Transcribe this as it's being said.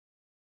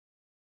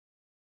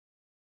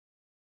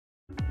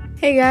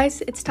Hey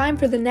guys, it's time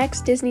for the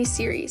next Disney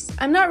series.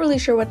 I'm not really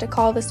sure what to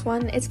call this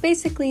one. It's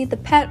basically the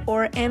pet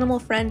or animal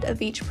friend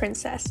of each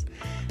princess.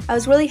 I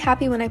was really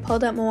happy when I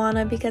pulled out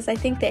Moana because I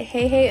think that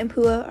Heihei and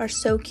Pua are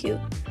so cute.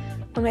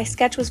 When my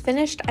sketch was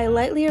finished, I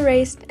lightly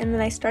erased and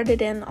then I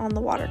started in on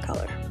the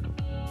watercolor.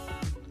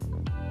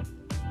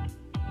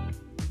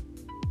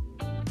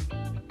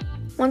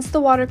 Once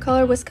the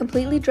watercolor was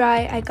completely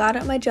dry, I got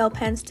out my gel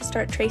pens to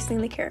start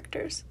tracing the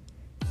characters.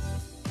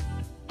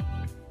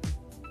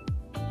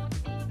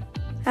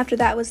 After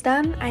that was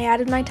done, I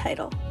added my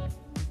title.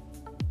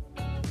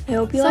 I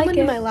hope you like it. Someone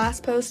in my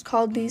last post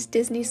called these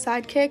Disney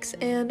Sidekicks,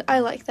 and I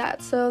like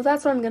that, so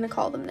that's what I'm going to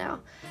call them now.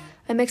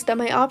 I mixed up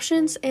my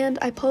options, and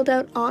I pulled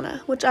out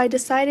Anna, which I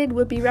decided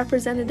would be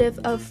representative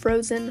of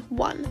Frozen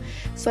 1.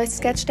 So I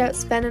sketched out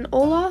Sven and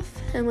Olaf,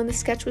 and when the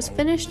sketch was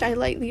finished, I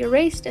lightly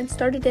erased and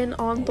started in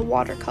on the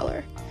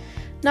watercolor.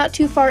 Not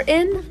too far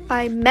in,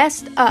 I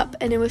messed up,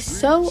 and it was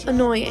so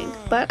annoying,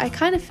 but I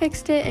kind of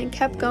fixed it and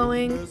kept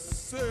going.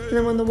 And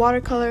then when the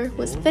watercolor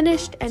was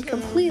finished and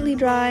completely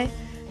dry,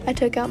 I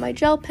took out my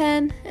gel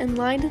pen and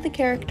lined the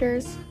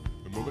characters.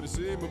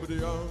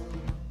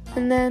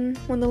 And then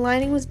when the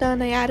lining was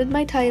done, I added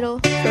my title,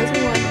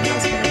 Frozen 1, and I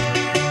was finished.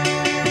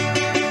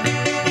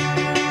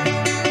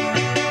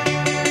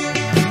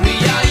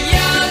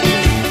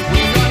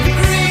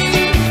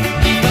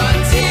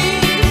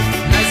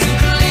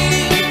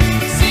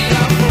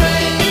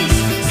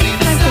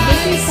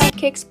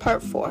 Sidekicks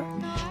Part 4.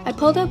 I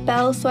pulled out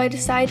Belle, so I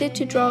decided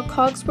to draw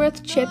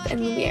Cogsworth, Chip,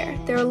 and Lumiere.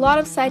 There are a lot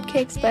of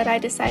sidekicks, but I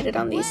decided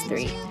on these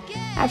three.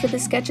 After the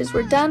sketches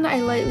were done,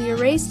 I lightly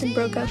erased and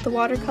broke out the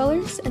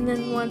watercolors, and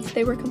then once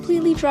they were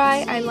completely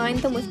dry, I lined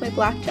them with my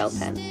black gel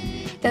pen.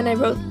 Then I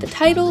wrote the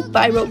title,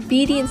 but I wrote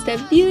Beady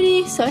instead of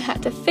Beauty, so I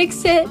had to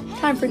fix it.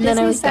 Time for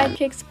Disney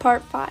Sidekicks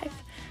Part 5.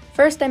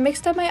 First, I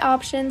mixed up my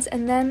options,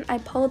 and then I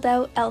pulled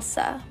out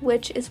Elsa,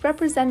 which is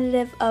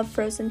representative of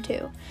Frozen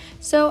 2.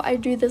 So I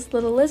drew this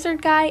little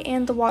lizard guy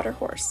and the water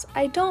horse.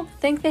 I don't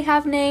think they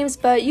have names,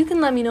 but you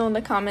can let me know in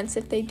the comments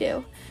if they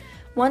do.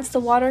 Once the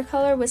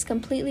watercolor was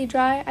completely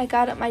dry, I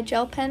got out my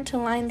gel pen to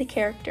line the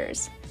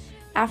characters.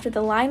 After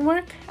the line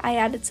work, I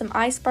added some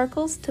eye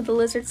sparkles to the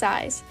lizard's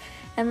eyes.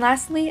 And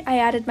lastly, I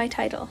added my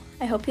title.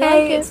 I hope you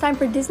like it. It's time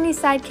for Disney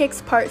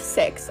Sidekicks Part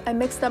 6. I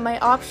mixed up my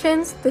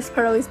options. This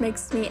part always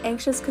makes me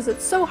anxious because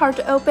it's so hard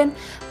to open,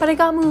 but I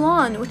got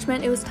Mulan, which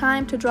meant it was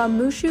time to draw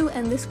Mushu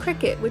and this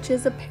cricket, which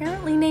is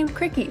apparently named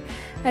Cricky.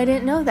 I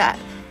didn't know that.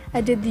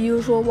 I did the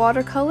usual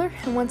watercolor,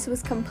 and once it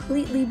was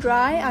completely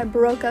dry, I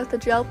broke out the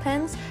gel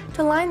pens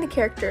to line the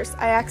characters.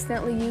 I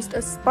accidentally used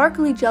a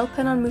sparkly gel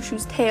pen on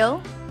Mushu's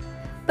tail,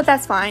 but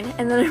that's fine,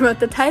 and then I wrote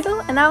the title,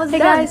 and I was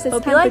done. Hey guys, it's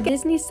time for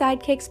Disney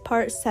Sidekicks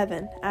Part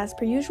 7. As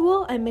per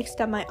usual, I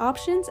mixed up my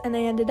options, and I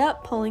ended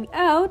up pulling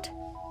out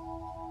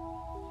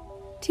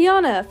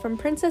Tiana from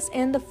Princess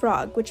and the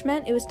Frog, which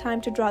meant it was time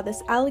to draw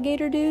this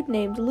alligator dude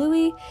named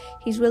Louie.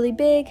 He's really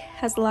big,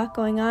 has a lot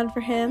going on for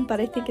him,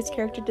 but I think his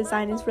character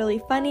design is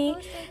really funny.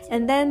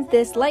 And then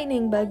this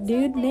lightning bug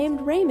dude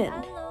named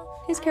Raymond.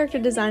 His character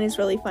design is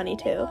really funny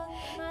too.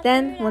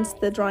 Then, once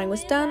the drawing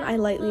was done, I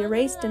lightly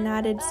erased and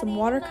added some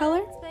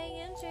watercolor.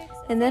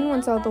 And then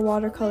once all the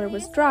watercolor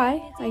was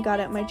dry, I got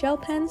out my gel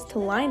pens to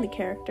line the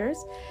characters,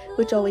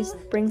 which always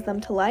brings them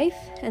to life.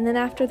 And then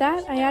after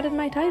that, I added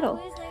my title.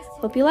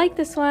 Hope you like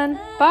this one.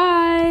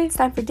 Bye! It's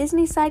time for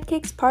Disney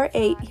Sidekicks Part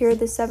 8. Here are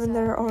the 7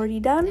 that are already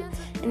done.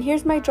 And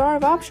here's my jar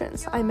of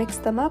options. I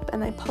mixed them up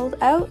and I pulled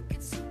out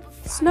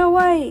Snow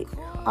White.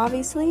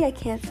 Obviously, I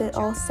can't fit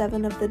all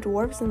 7 of the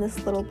dwarves in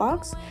this little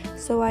box,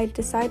 so I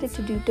decided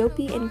to do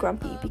Dopey and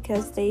Grumpy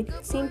because they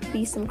seem to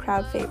be some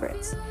crowd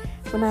favorites.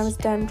 When I was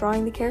done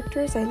drawing the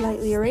characters, I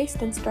lightly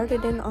erased and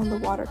started in on the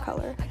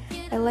watercolor.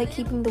 I like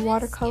keeping the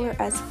watercolor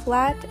as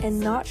flat and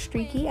not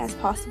streaky as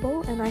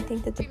possible, and I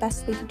think that the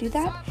best way to do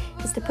that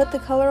is to put the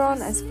color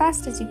on as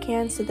fast as you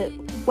can so that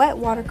wet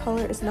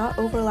watercolor is not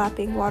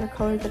overlapping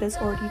watercolor that is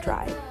already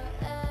dry.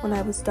 When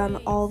I was done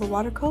all the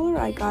watercolor,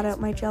 I got out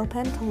my gel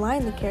pen to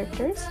line the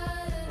characters.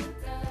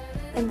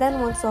 And then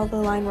once all the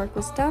line work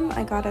was done,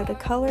 I got out a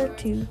color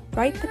to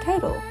write the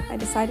title. I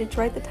decided to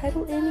write the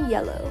title in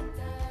yellow.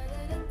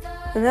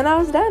 And then I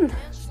was done.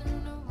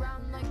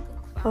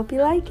 Hope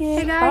you like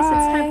it. Hey guys, Bye.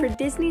 It's time for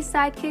Disney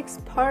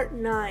Sidekicks Part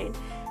 9.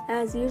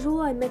 As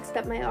usual, I mixed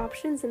up my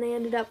options and I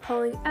ended up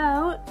pulling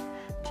out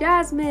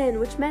Jasmine,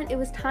 which meant it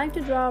was time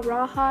to draw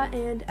Raha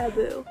and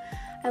Abu.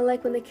 I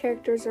like when the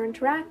characters are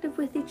interactive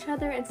with each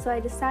other, and so I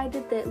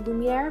decided that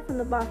Lumiere from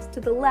the box to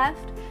the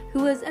left,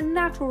 who is a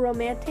natural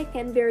romantic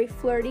and very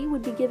flirty,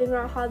 would be giving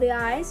Raha the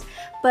eyes,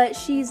 but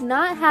she's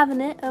not having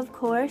it, of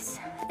course,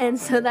 and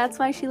so that's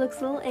why she looks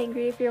a little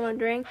angry if you're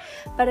wondering.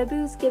 But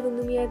Abu's giving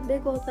Lumiere the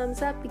big old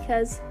thumbs up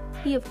because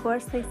he, of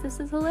course, thinks this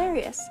is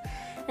hilarious.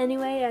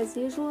 Anyway, as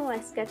usual, I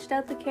sketched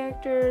out the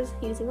characters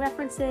using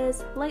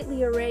references,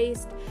 lightly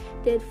erased,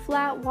 did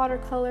flat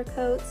watercolor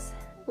coats,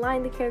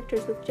 lined the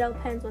characters with gel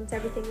pens once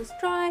everything was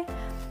dry,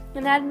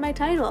 and added my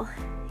title,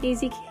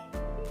 Easy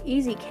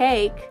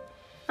Cake.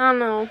 I don't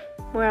know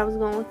where I was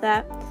going with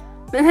that.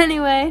 But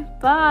anyway,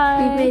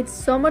 bye. We've made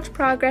so much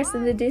progress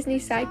in the Disney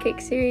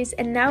Sidekick series,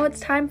 and now it's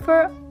time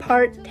for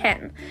part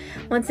 10.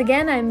 Once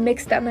again, I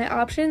mixed up my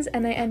options,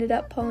 and I ended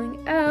up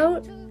pulling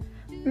out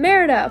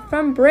Merida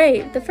from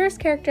Brave. The first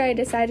character I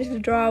decided to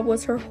draw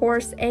was her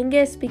horse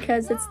Angus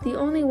because it's the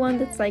only one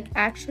that's like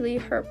actually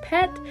her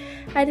pet.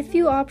 I had a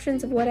few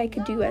options of what I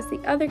could do as the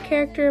other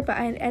character, but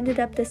I ended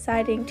up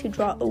deciding to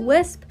draw a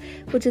wisp,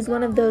 which is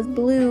one of those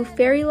blue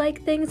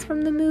fairy-like things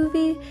from the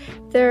movie.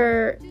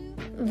 They're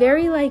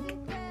very like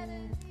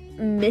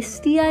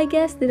misty, I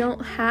guess. They don't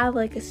have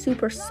like a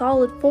super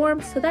solid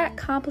form, so that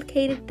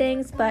complicated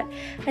things, but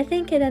I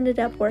think it ended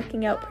up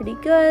working out pretty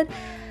good.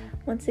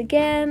 Once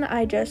again,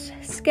 I just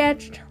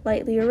sketched,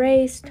 lightly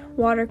erased,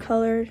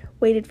 watercolored,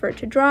 waited for it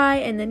to dry,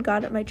 and then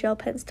got out my gel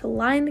pens to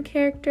line the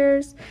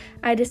characters.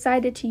 I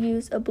decided to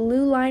use a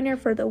blue liner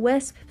for the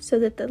wisp so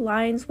that the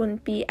lines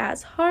wouldn't be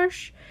as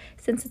harsh.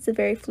 Since it's a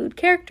very fluid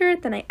character,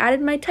 then I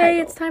added my title. Hey,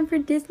 it's time for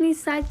Disney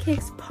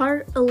Sidekicks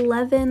Part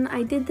 11.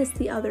 I did this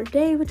the other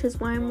day, which is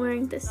why I'm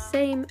wearing the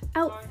same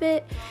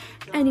outfit.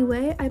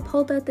 Anyway, I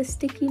pulled out the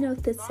sticky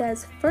note that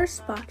says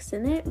first box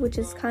in it, which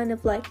is kind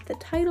of like the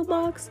title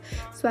box.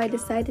 So I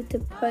decided to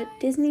put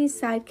Disney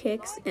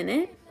Sidekicks in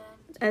it,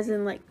 as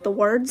in like the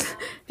words,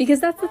 because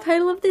that's the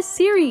title of this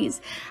series.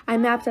 I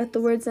mapped out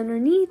the words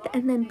underneath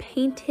and then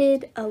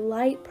painted a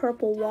light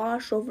purple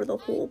wash over the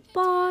whole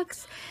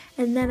box.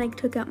 And then I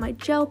took out my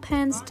gel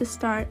pens to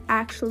start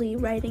actually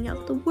writing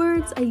out the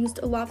words. I used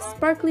a lot of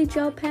sparkly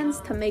gel pens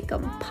to make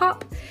them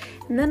pop.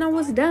 And then I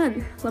was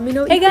done. Let me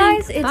know what you think. Hey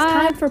guys, it's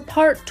time for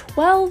part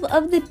 12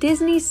 of the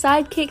Disney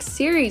Sidekicks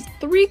series.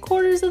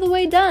 3/4 of the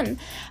way done.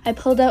 I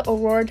pulled out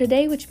Aurora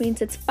today, which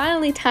means it's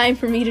finally time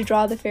for me to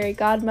draw the fairy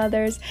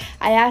godmothers.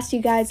 I asked you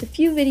guys a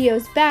few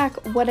videos back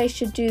what I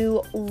should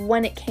do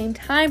when it came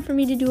time for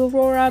me to do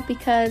Aurora,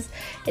 because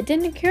it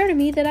didn't occur to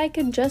me that I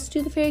could just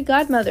do the fairy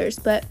godmothers,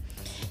 but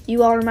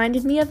you all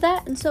reminded me of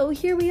that, and so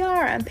here we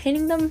are. I'm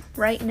painting them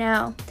right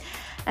now.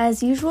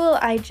 As usual,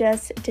 I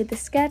just did the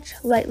sketch,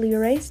 lightly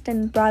erased,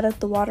 and brought out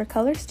the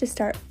watercolors to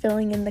start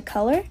filling in the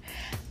color.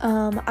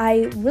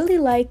 I really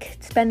like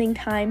spending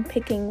time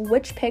picking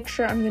which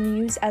picture I'm going to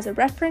use as a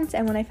reference,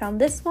 and when I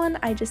found this one,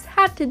 I just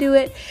had to do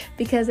it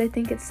because I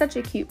think it's such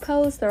a cute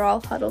pose. They're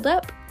all huddled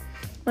up.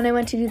 When I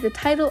went to do the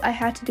title, I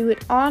had to do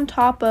it on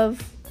top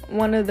of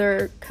one of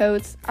their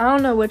coats. I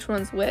don't know which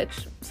one's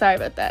which. Sorry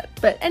about that.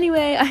 But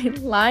anyway, I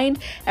lined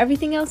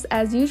everything else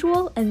as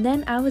usual, and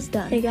then I was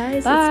done. Hey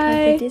guys,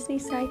 bye. It's time for Disney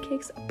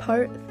Sidekicks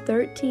Part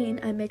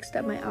 13. I mixed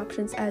up my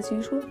options as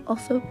usual.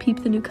 Also,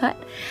 peep the new cut.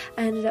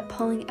 I ended up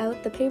pulling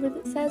out the paper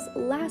that says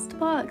last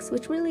box,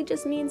 which really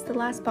just means the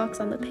last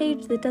box on the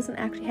page that doesn't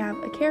actually have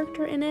a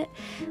character in it.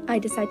 I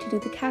decided to do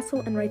the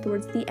castle and write the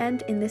words "the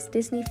end" in this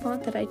Disney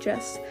font that I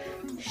just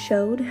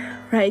showed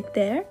right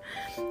there.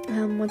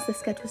 Once the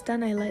sketch was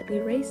done, I lightly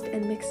erased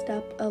and mixed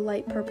up a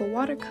light purple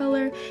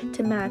watercolor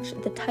to match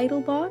the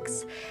title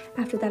box.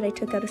 After that, I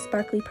took out a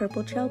sparkly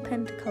purple gel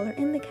pen to color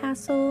in the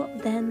castle.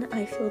 Then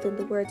I filled in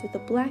the words with a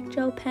black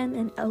gel pen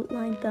and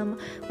outlined them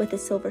with a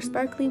silver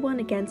sparkly one,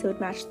 again so it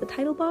matched the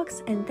title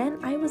box, and then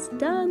I was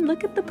done.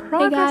 Look at the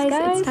progress, hey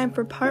guys. It's time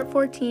for part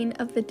 14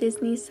 of the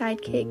Disney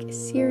Sidekick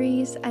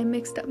series. I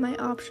mixed up my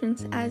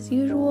options as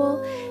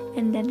usual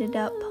and ended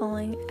up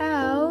pulling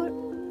out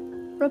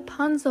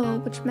Rapunzel,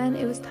 which meant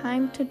it was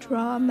time to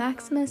draw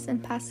Maximus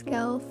and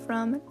Pascal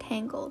from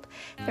Tangled.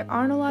 There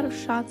aren't a lot of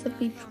shots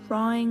of me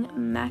drawing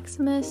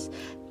Maximus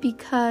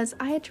because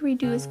I had to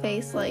redo his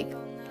face like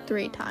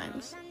 3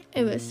 times.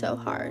 It was so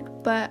hard,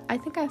 but I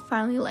think I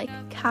finally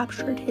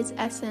captured his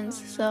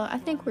essence, so I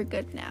think we're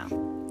good now.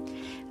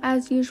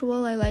 As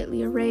usual, I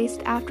lightly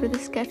erased after the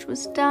sketch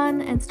was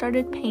done and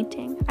started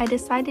painting. I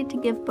decided to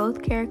give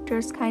both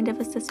characters kind of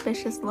a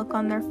suspicious look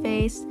on their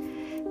face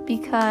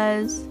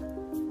because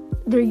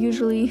they're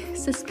usually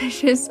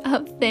suspicious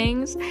of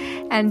things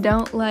and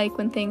don't like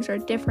when things are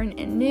different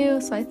and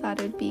new, so I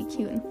thought it would be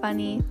cute and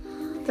funny.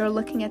 They're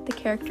looking at the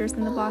characters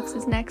in the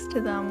boxes next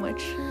to them,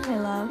 which I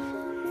love.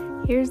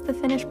 Here's the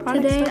finished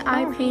product. Today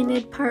I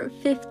painted part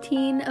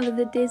 15 of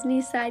the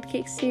Disney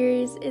Sidekick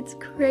series. It's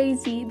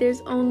crazy. There's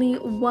only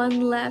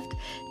one left.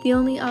 The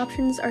only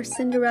options are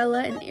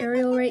Cinderella and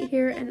Ariel right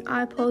here, and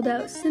I pulled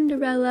out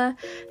Cinderella,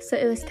 so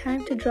it was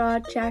time to draw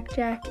Jack,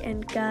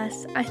 and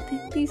Gus. I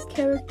think these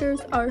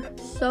characters are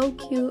so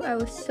cute. I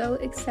was so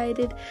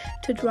excited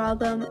to draw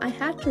them. I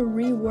had to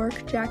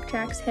rework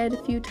Jack's head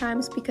a few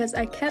times because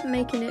I kept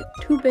making it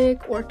too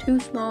big or too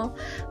small,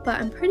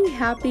 but I'm pretty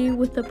happy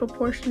with the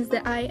proportions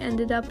that I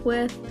ended up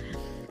with.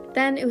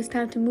 Then it was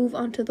time to move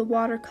on to the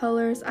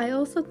watercolors. I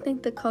also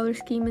think the color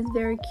scheme is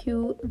very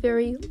cute,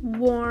 very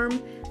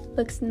warm,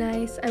 Looks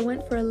nice. I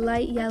went for a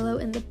light yellow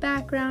in the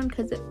background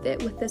because it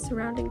fit with the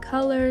surrounding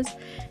colors,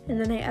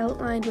 and then I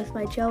outlined with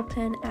my gel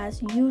pen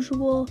as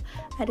usual.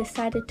 I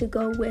decided to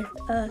go with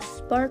a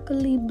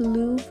sparkly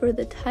blue for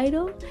the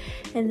title,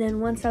 and then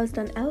once I was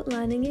done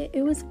outlining it,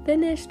 it was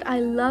finished. I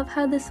love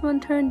how this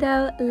one turned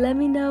out. Let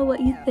me know what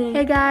you think.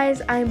 Hey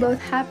guys, I'm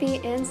both happy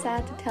and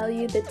sad to tell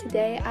you that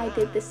today I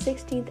did the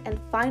 16th and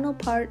final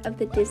part of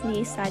the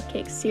Disney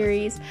Sidekicks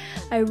series.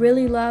 I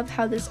really love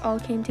how this all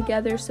came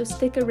together, so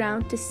stick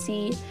around to see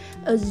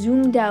a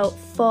zoomed out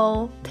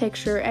full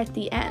picture at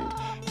the end.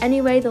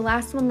 Anyway, the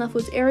last one left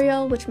was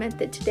Ariel, which meant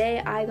that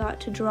today I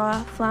got to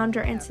draw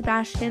Flounder and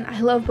Sebastian.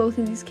 I love both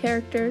of these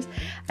characters.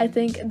 I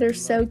think they're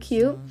so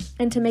cute.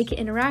 And to make it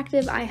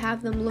interactive, I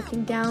have them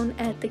looking down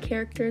at the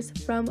characters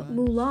from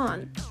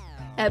Mulan,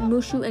 at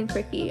Mushu and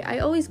Cricky. I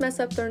always mess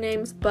up their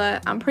names,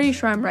 but I'm pretty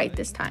sure I'm right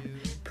this time.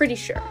 Pretty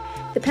sure.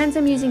 The pens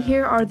I'm using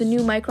here are the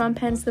new Micron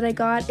pens that I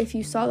got. If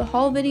you saw the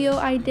haul video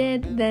I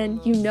did, then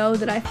you know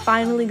that I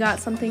finally got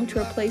something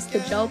to replace the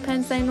gel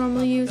pens that I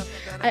normally use.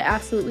 I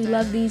absolutely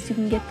love these. You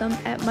can get them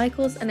at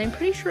Michael's, and I'm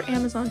pretty sure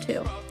Amazon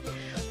too.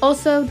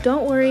 Also,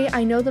 don't worry,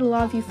 I know that a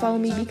lot of you follow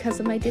me because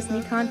of my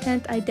Disney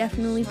content. I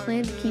definitely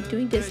plan to keep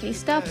doing Disney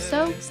stuff,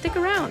 so stick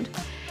around.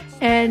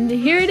 And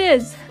here it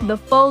is, the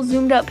full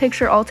zoomed out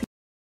picture all together.